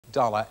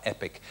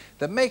epic,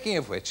 the making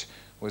of which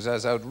was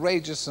as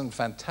outrageous and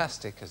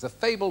fantastic as the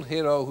fabled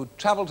hero who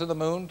travelled to the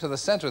moon, to the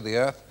centre of the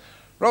earth,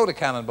 rode a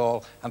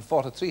cannonball, and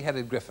fought a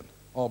three-headed griffin,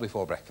 all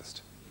before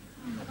breakfast.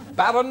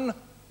 Baron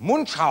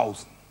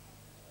Munchausen.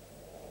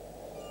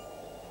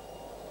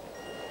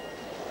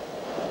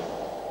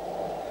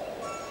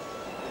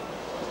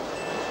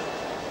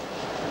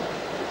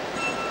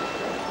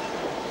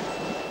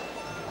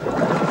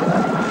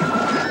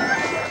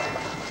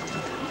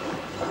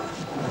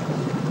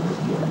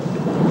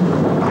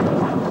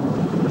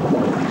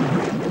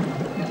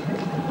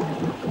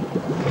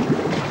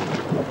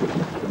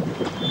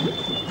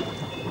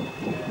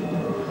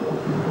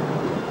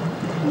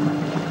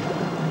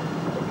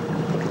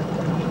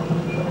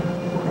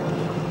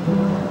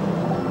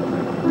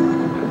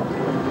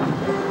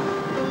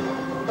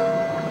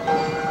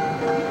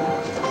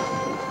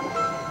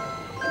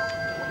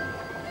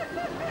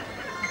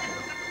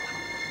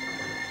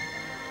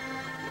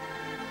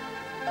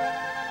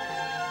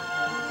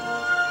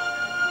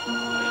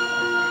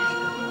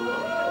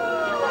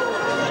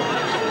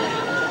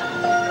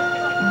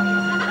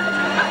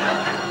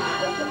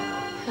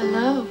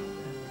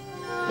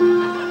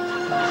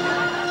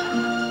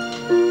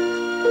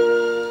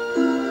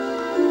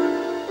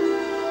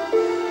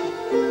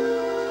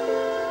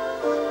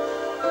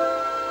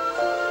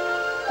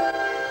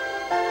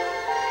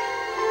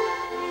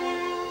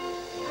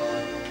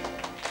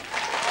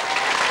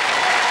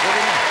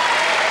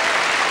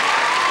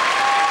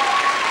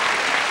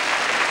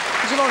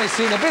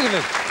 Seen a bit of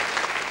it.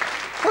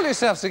 Pull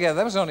yourselves together,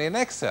 that was only an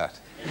excerpt.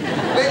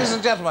 Ladies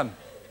and gentlemen,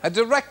 a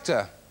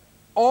director,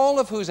 all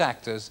of whose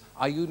actors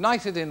are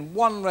united in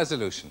one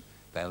resolution.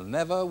 They'll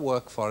never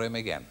work for him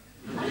again.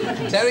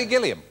 Terry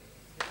Gilliam.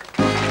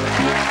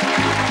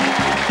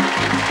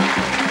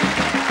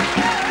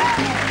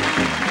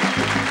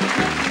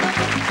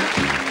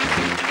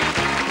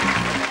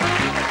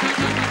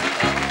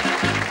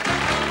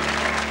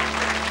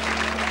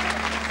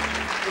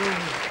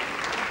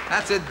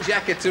 That's a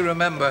jacket to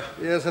remember.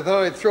 Yes, I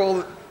thought I'd throw all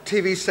the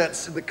TV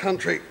sets in the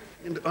country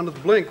under the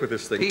blink with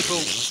this thing.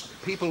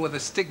 People with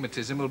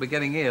astigmatism will be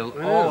getting ill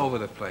all over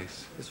the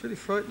place. It's really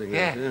frightening.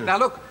 Yeah. Now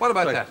look, what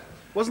about that?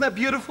 Wasn't that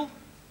beautiful?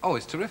 Oh,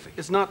 it's terrific.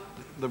 It's not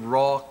the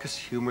raucous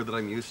humor that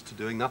I'm used to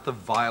doing, not the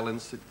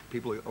violence that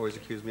people always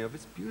accuse me of.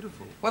 It's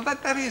beautiful. Well,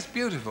 that is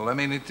beautiful. I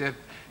mean,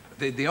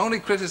 the only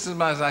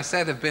criticism, as I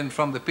said, have been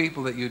from the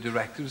people that you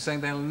directed,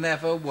 saying they'll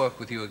never work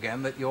with you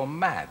again, that you're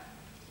mad.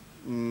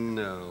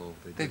 No,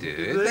 they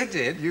did. They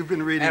did. You've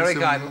been reading Eric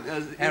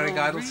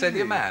Idle said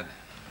you're mad.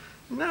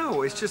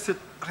 No, it's just that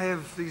I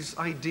have these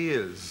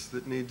ideas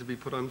that need to be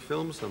put on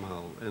film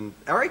somehow. And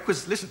Eric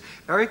was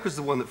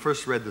the one that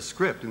first read the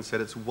script and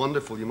said, it's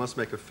wonderful, you must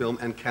make a film,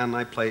 and can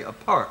I play a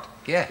part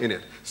in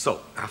it?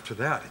 So after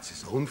that, it's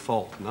his own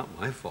fault, not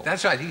my fault.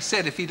 That's right. He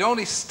said if he'd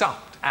only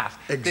stopped at,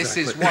 this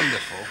is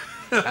wonderful,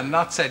 and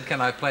not said, can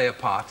I play a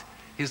part,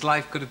 his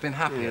life could have been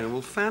happier. Yeah,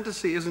 well,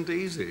 fantasy isn't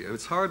easy.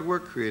 It's hard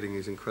work creating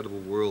these incredible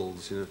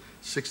worlds. You know,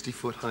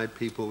 60-foot-high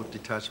people with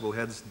detachable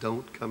heads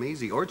don't come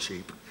easy or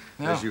cheap,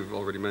 as you've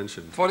already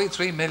mentioned.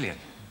 43 million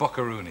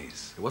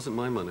buckaroonies. It wasn't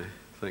my money,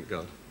 thank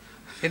God.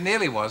 It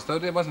nearly was, though,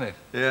 wasn't it?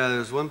 Yeah, there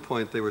was one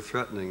point they were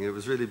threatening. It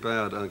was really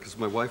bad, because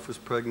my wife was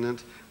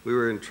pregnant. We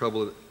were in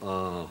trouble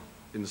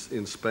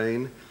in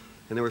Spain.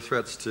 And there were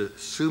threats to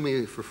sue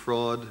me for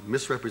fraud,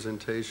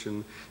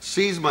 misrepresentation,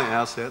 seize my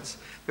assets.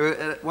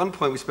 At one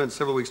point, we spent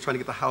several weeks trying to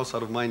get the house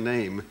out of my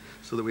name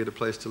so that we had a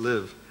place to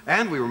live.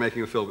 And we were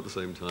making a film at the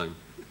same time.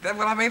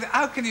 Well, I mean,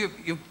 how can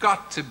you've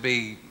got to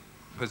be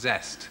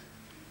possessed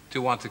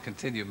to want to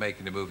continue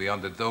making a movie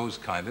under those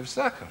kind of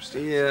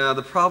circumstances. Yeah,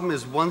 the problem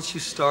is once you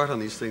start on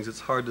these things, it's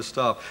hard to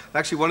stop.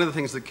 Actually, one of the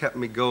things that kept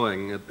me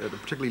going at a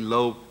particularly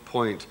low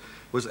point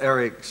was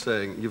Eric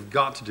saying, you've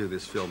got to do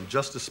this film,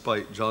 just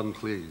despite John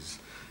Cleese.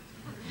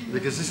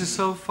 Because this is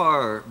so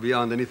far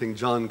beyond anything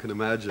John can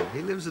imagine.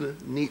 He lives in a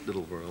neat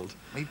little world.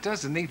 He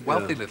does, a neat,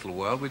 wealthy little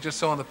world. We just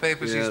saw in the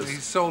papers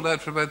he's sold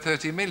out for about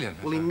 30 million.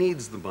 Well, he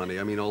needs the money.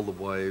 I mean, all the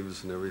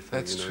wives and everything,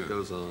 That's true. It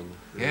goes on.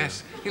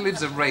 Yes, he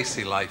lives a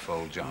racy life,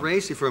 old John.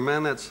 Racy, for a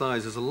man that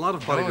size, there's a lot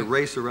of body to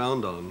race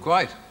around on.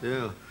 Quite.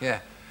 Yeah. Yeah.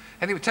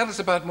 Anyway, tell us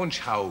about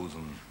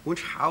Munchausen.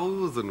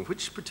 Munchausen?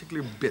 Which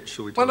particular bit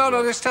shall we talk about?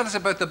 Well, no, just tell us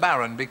about the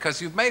Baron,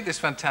 because you've made this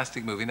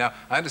fantastic movie. Now,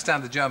 I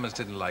understand the Germans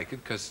didn't like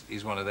it, because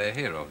he's one of their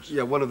heroes.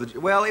 Yeah,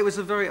 well, it was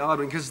a very odd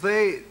one, because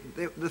the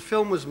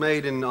film was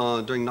made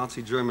during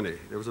Nazi Germany.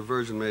 There was a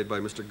version made by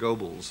Mr.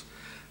 Goebbels.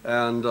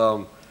 And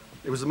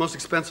it was the most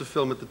expensive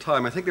film at the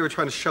time. I think they were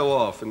trying to show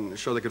off and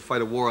show they could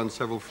fight a war on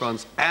several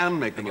fronts and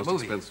make the most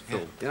expensive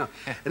film. Yeah.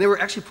 And they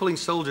were actually pulling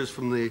soldiers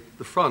from the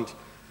front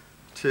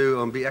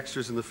to be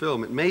extras in the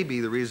film. It may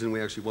be the reason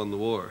we actually won the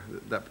war,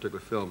 that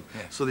particular film.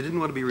 Yeah. So they didn't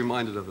want to be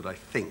reminded of it, I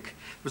think.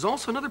 There was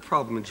also another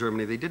problem in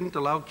Germany. They didn't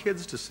allow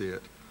kids to see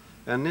it.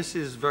 And this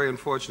is very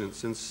unfortunate,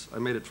 since I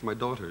made it for my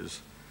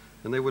daughters.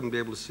 And they wouldn't be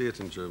able to see it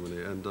in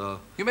Germany. And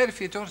you made it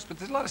for your daughters, but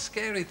there's a lot of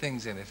scary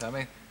things in it, I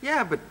mean.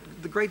 Yeah, but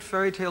the great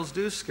fairy tales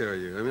do scare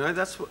you. I mean,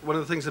 that's one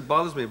of the things that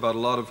bothers me about a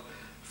lot of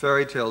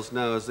fairy tales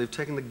now is they've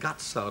taken the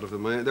guts out of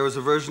them. There was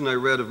a version I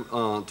read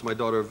to my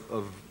daughter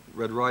of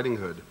Red Riding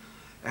Hood,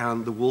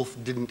 and the wolf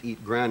didn't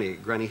eat Granny.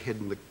 Granny hid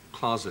in the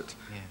closet.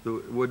 Yeah. The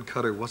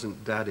woodcutter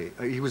wasn't Daddy.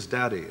 He was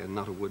Daddy and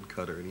not a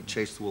woodcutter, and he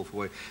chased the wolf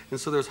away. And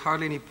so there's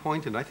hardly any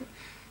point in it. I think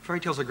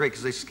fairy tales are great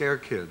because they scare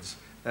kids,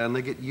 and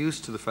they get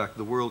used to the fact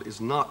the world is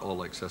not all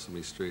like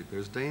Sesame Street.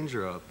 There's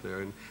danger out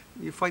there, and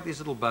you fight these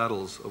little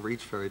battles over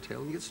each fairy tale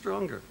and you get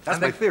stronger.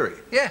 That's my theory.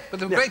 Yeah, but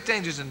there were great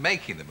dangers in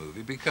making the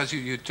movie because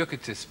you took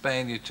it to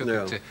Spain, you took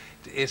it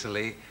to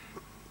Italy,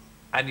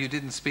 and you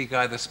didn't speak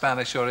either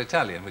Spanish or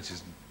Italian, which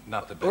is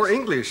not the best. Or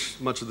English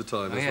much of the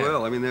time as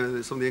well. I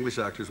mean, some of the English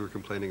actors were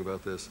complaining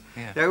about this.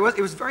 Yeah,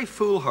 it was very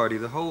foolhardy,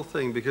 the whole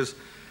thing, because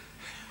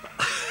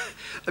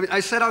I mean,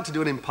 I set out to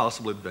do an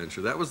impossible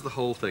adventure. That was the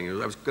whole thing.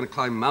 I was going to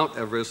climb Mount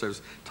Everest. I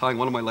was tying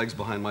one of my legs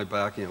behind my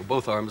back, you know,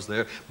 both arms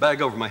there,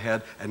 bag over my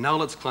head, and now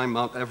let's climb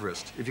Mount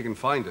Everest, if you can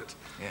find it.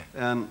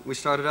 Yeah. And we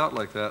started out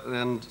like that,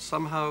 and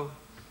somehow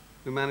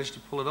we managed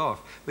to pull it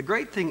off. The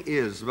great thing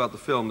is about the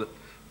film that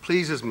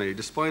pleases me,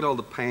 despite all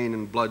the pain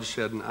and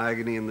bloodshed and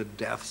agony and the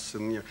deaths,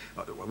 and you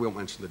know, we won't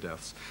mention the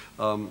deaths.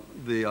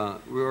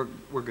 We're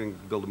going to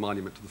build a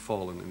monument to the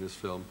fallen in this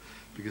film,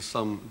 because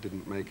some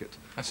didn't make it.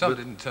 And some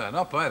didn't turn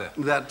up either.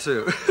 That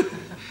too.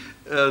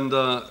 And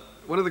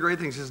one of the great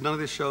things is none of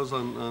this shows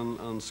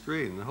on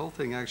screen. The whole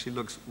thing actually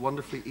looks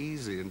wonderfully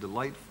easy and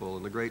delightful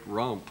and a great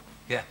romp.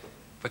 Yeah,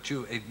 but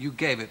you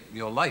gave it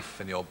your life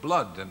and your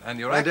blood and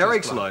your actors'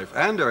 Eric's life.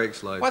 And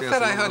Eric's life. What's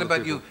that I heard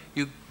about you?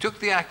 You took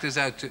the actors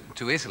out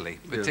to Italy,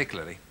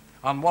 particularly,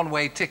 on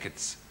one-way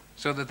tickets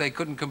so that they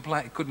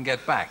couldn't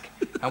get back.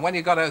 And when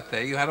you got out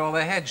there, you had all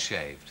their heads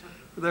shaved.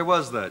 There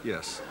was that,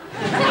 yes.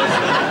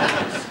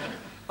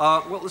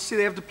 Well, let's see,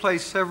 they have to play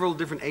several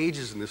different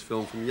ages in this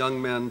film, from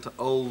young men to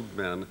old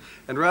men.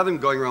 And rather than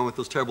going around with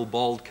those terrible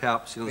bald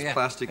caps, you know, those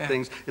plastic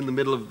things in the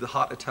middle of the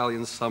hot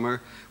Italian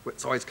summer, where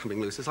it's always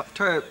coming loose, it's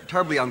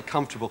terribly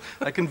uncomfortable.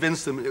 I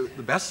convinced them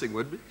the best thing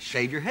would be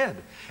shave your head.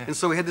 And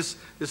so we had this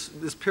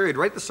period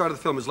right at the start of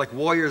the film. It was like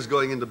warriors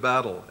going into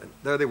battle. And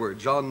there they were,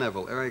 John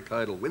Neville, Eric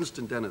Idle,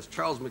 Winston Dennis,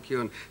 Charles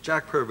McEwen,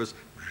 Jack Purvis.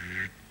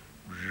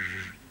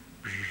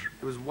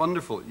 It was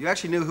wonderful. You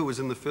actually knew who was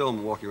in the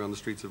film walking around the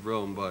streets of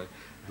Rome by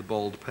the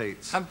bald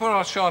pates. And poor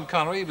old Sean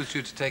Connery, he was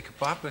due to take a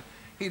part, but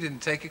he didn't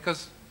take it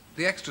because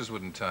the extras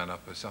wouldn't turn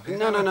up or something.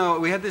 No.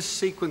 We had this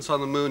sequence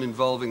on the moon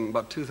involving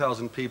about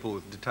 2,000 people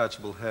with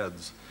detachable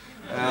heads.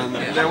 And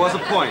there was a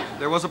point.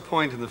 There was a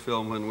point in the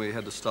film when we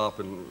had to stop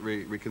and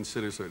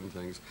reconsider certain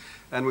things.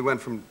 And we went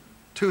from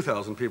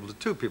 2,000 people to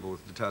 2 people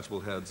with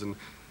detachable heads. And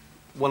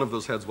one of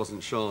those heads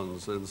wasn't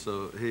Sean's, and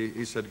so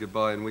he said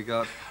goodbye, and we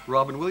got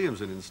Robin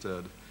Williams in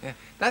instead. Yeah,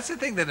 that's the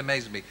thing that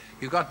amazes me.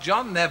 You got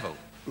John Neville,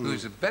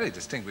 who's a very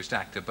distinguished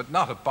actor, but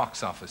not a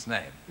box office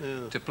name,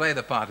 to play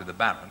the part of the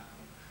Baron.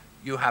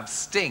 You have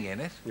Sting in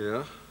it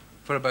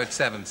for about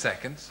 7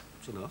 seconds.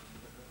 That's enough.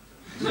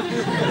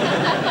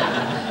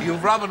 You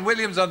have Robin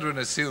Williams under an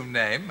assumed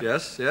name.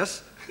 Yes.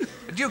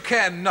 Do you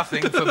care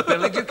nothing for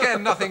Billy? Do you care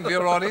nothing for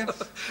your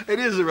audience? It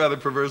is a rather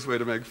perverse way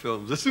to make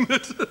films, isn't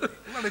it?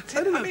 Well,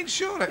 I mean,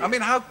 sure. I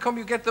mean, how come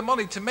you get the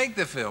money to make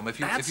the film if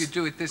you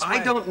do it this way?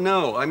 I don't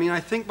know. I mean, I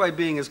think by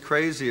being as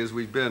crazy as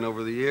we've been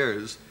over the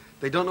years,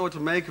 they don't know what to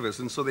make of us,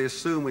 and so they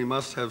assume we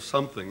must have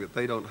something that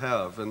they don't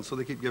have, and so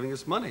they keep giving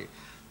us money.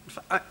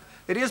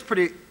 It is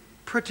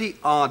pretty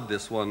odd,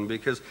 this one,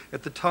 because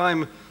at the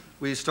time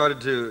we started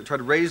to try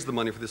to raise the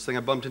money for this thing, I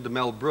bumped into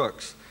Mel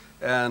Brooks.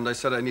 And I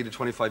said I needed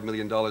 $25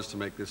 million to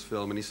make this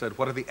film. And he said,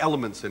 what are the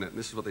elements in it? And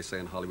this is what they say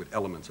in Hollywood.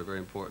 Elements are very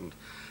important.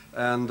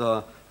 And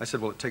I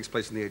said, well, it takes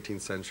place in the 18th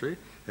century.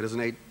 It has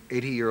an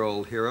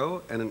 80-year-old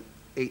hero and an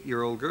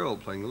 8-year-old girl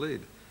playing the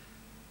lead.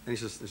 And he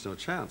says, there's no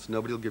chance.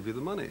 Nobody will give you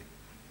the money.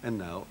 And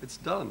now it's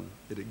done.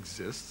 It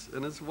exists,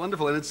 and it's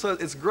wonderful. And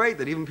it's great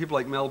that even people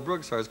like Mel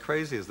Brooks, are as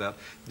crazy as that,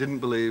 didn't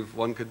believe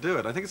one could do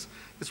it. I think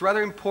it's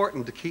rather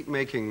important to keep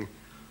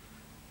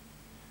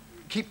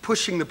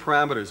pushing the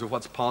parameters of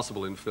what's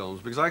possible in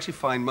films, because I actually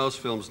find most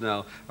films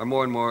now are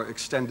more and more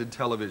extended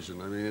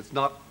television. I mean, it's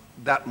not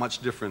that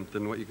much different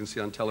than what you can see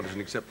on television,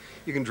 except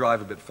you can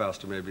drive a bit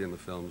faster maybe in the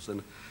films.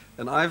 And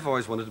I've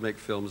always wanted to make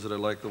films that are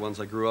like the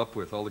ones I grew up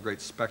with, all the great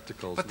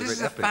spectacles, but the this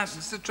great epics.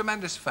 It's a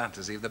tremendous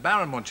fantasy. The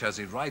Baron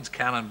Munchausen, he rides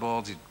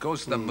cannonballs, he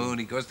goes to the moon,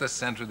 he goes to the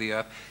center of the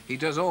earth, he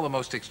does all the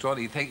most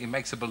extraordinary, he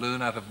makes a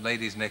balloon out of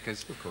ladies'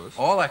 knickers, of course,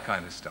 all that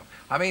kind of stuff.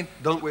 I mean,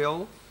 don't we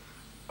all?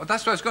 Well,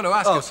 that's what I was going to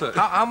ask. Oh, you. sorry.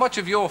 How much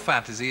of your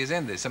fantasy is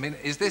in this? I mean,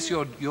 is this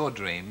your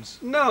dreams?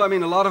 No, I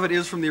mean, a lot of it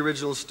is from the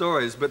original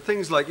stories, but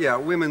things like,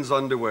 women's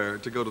underwear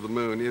to go to the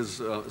moon is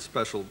a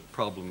special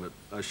problem that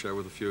I share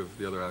with a few of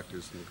the other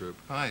actors in the group.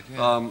 Right,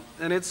 yeah.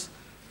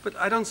 But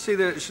I don't see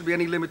there should be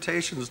any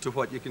limitations to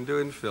what you can do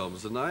in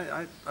films, and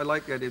I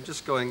like the idea of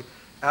just going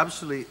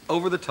absolutely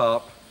over the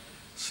top,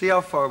 see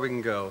how far we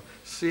can go,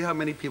 see how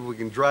many people we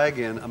can drag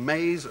in,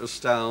 amaze,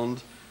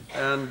 astound,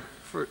 and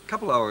for a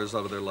couple hours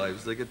out of their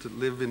lives, they get to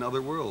live in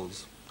other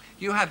worlds.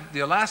 You had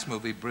your last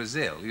movie,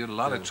 Brazil. You had a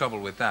lot of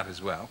trouble with that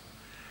as well.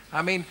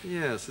 I mean,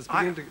 yes, it's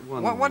beginning to.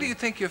 What do you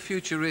think your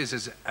future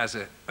is as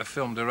a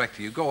film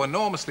director? You go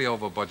enormously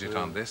over budget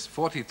on this,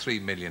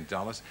 $43 million.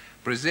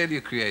 Brazil,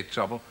 you create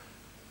trouble.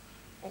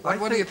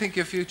 What do you think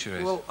your future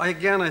is? Well,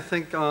 again, I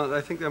think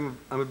I'm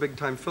a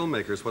big-time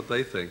filmmaker. Is what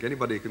they think.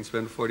 Anybody who can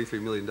spend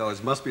 $43 million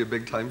must be a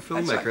big-time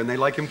filmmaker, right. And they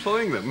like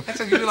employing them. That's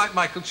like you like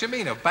Michael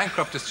Cimino,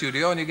 bankrupt a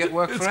studio and you get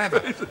work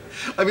forever. Crazy.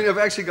 I mean, I've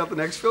actually got the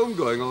next film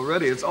going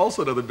already. It's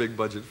also another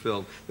big-budget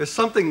film. There's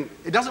something.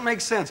 It doesn't make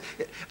sense.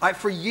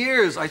 For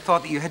years, I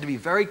thought that you had to be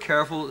very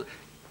careful,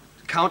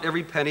 count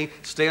every penny,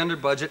 stay under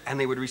budget, and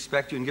they would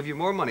respect you and give you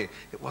more money.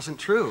 It wasn't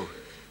true.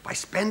 By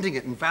spending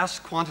it in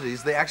vast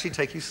quantities, they actually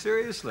take you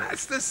seriously.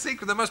 That's the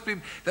secret. There must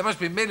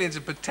be millions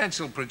of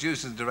potential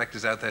producers and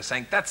directors out there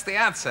saying, that's the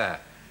answer.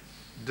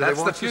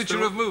 That's the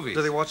future of movies.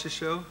 Do they watch the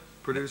show?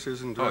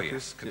 Producers and directors? Oh,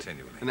 yes,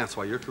 continually. And that's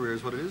why your career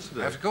is what it is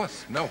today. Of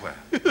course, nowhere.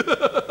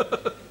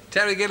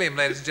 Terry Gilliam,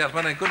 ladies and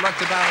gentlemen, and good luck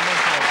to Baron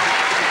Munchausen.